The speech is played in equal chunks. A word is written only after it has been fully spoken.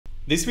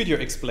This video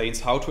explains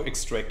how to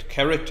extract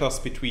characters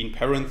between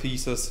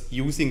parentheses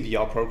using the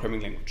R programming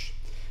language.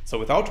 So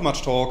without too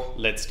much talk,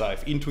 let's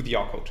dive into the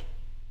R code.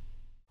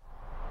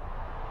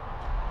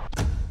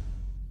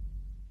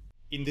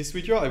 In this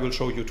video I will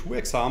show you two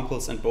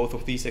examples, and both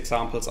of these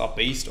examples are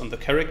based on the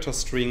character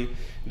string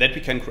that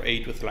we can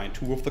create with line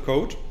 2 of the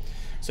code.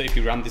 So if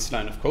you run this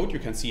line of code, you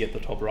can see at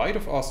the top right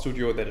of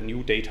RStudio that a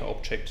new data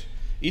object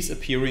is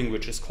appearing,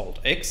 which is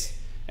called x,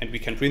 and we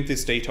can print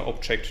this data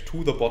object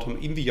to the bottom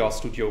in the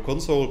RStudio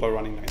console by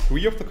running line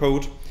 3 of the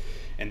code.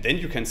 And then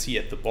you can see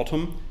at the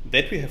bottom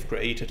that we have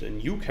created a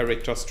new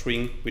character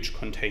string which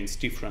contains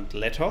different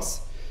letters.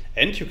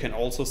 And you can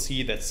also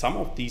see that some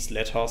of these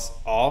letters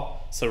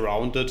are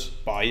surrounded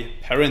by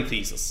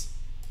parentheses.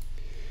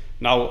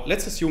 Now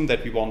let's assume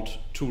that we want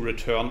to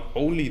return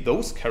only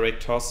those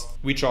characters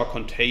which are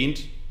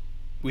contained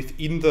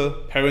within the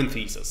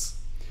parentheses.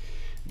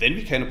 Then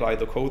we can apply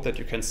the code that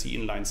you can see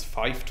in lines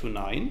 5 to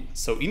 9.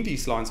 So in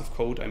these lines of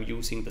code I'm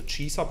using the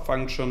gsub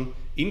function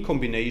in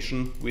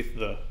combination with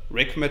the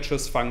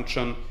regmatches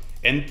function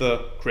and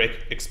the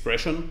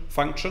gregexpr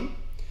function.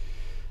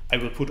 I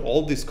will put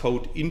all this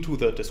code into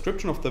the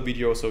description of the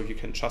video, so you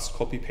can just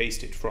copy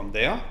paste it from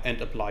there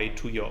and apply it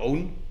to your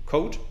own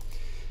code.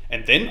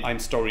 And then I'm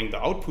storing the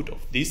output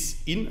of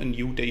this in a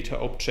new data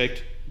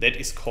object that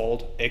is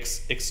called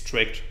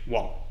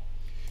gexextract1.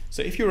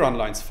 So if you run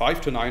lines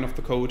 5 to 9 of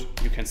the code,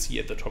 you can see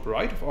at the top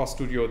right of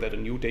RStudio that a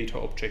new data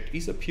object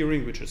is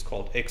appearing, which is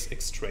called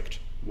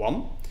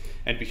gexextract1.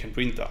 And we can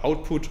print the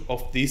output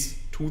of this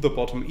to the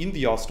bottom in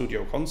the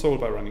RStudio console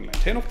by running line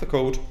 10 of the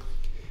code.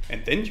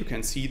 And then you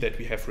can see that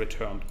we have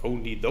returned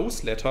only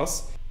those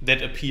letters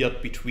that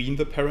appeared between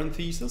the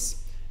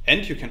parentheses.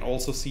 And you can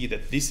also see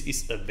that this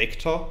is a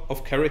vector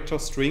of character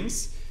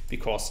strings,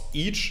 because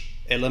each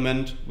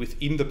element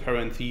within the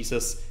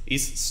parentheses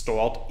is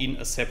stored in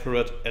a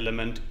separate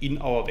element in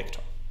our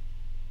vector.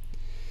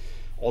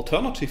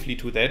 Alternatively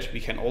to that, we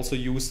can also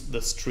use the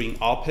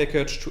stringr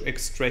package to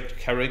extract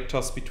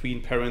characters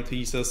between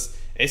parentheses,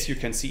 as you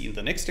can see in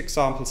the next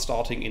example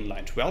starting in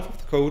line 12 of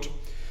the code.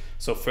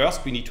 So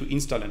first we need to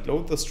install and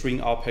load the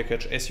stringr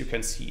package, as you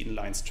can see in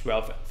lines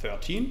 12 and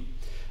 13.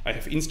 I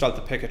have installed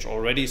the package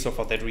already, so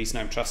for that reason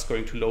I'm just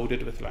going to load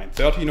it with line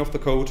 13 of the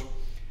code.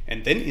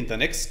 And then in the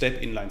next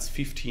step, in lines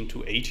 15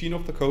 to 18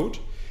 of the code,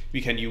 we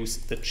can use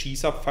the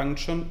gsub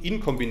function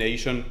in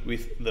combination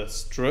with the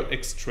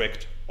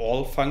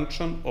str_extract_all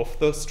function of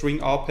the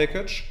stringr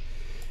package.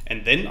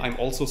 And then I'm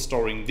also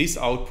storing this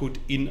output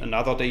in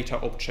another data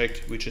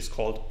object which is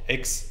called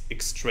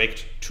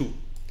gexextract2.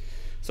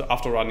 So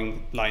after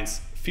running lines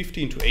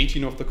 15 to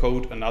 18 of the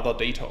code, another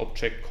data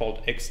object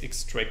called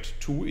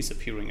gexextract2 is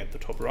appearing at the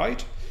top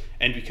right,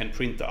 and we can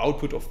print the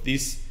output of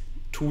this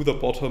to the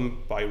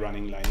bottom by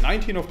running line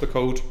 19 of the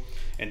code.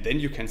 And then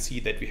you can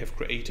see that we have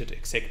created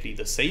exactly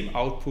the same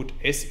output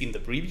as in the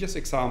previous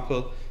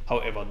example.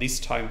 However, this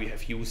time we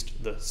have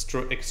used the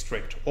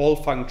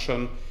str_extract_all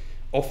function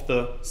of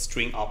the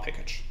stringr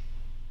package.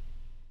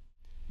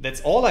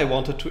 That's all I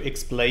wanted to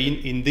explain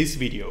in this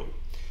video.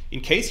 In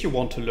case you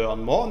want to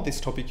learn more on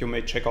this topic, you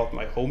may check out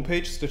my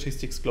homepage,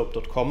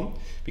 statisticsglobe.com,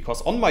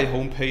 because on my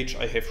homepage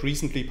I have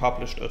recently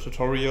published a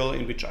tutorial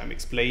in which I'm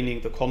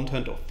explaining the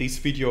content of this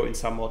video in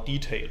some more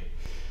detail.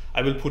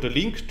 I will put a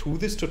link to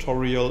this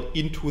tutorial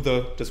into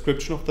the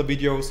description of the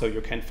video, so you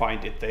can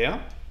find it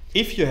there.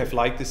 If you have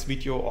liked this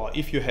video, or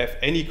if you have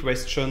any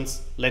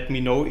questions, let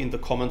me know in the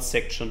comments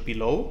section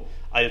below.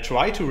 I'll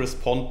try to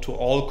respond to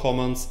all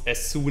comments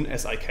as soon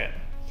as I can.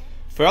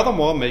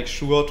 Furthermore, make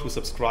sure to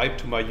subscribe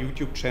to my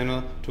YouTube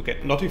channel to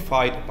get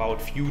notified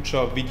about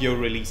future video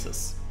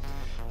releases.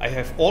 I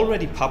have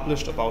already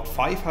published about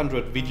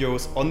 500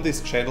 videos on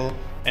this channel,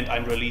 and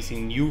I'm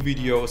releasing new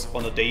videos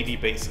on a daily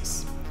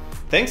basis.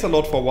 Thanks a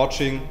lot for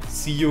watching.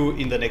 See you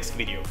in the next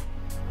video.